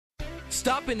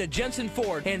Stop into Jensen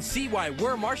Ford and see why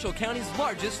we're Marshall County's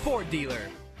largest Ford dealer.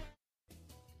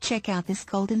 Check out this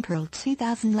Golden Pearl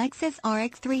 2000 Lexus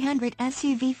RX 300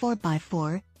 SUV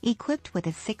 4x4, equipped with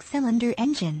a 6-cylinder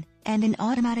engine and an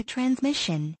automatic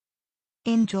transmission.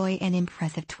 Enjoy an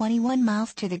impressive 21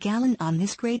 miles to the gallon on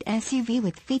this great SUV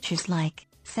with features like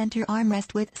center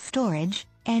armrest with storage,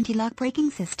 anti-lock braking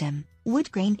system, wood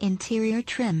grain interior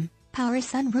trim, power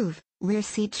sunroof, rear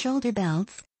seat shoulder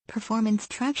belts, performance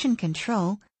traction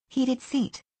control, heated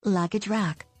seat, luggage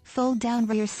rack, fold-down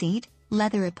rear seat,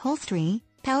 leather upholstery,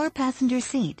 power passenger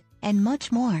seat, and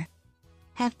much more.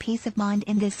 Have peace of mind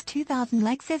in this 2000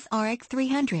 Lexus RX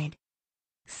 300.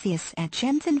 See us at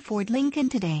Jensen Ford-Lincoln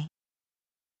today.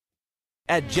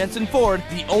 At Jensen Ford,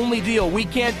 the only deal we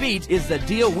can't beat is the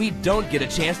deal we don't get a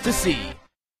chance to see.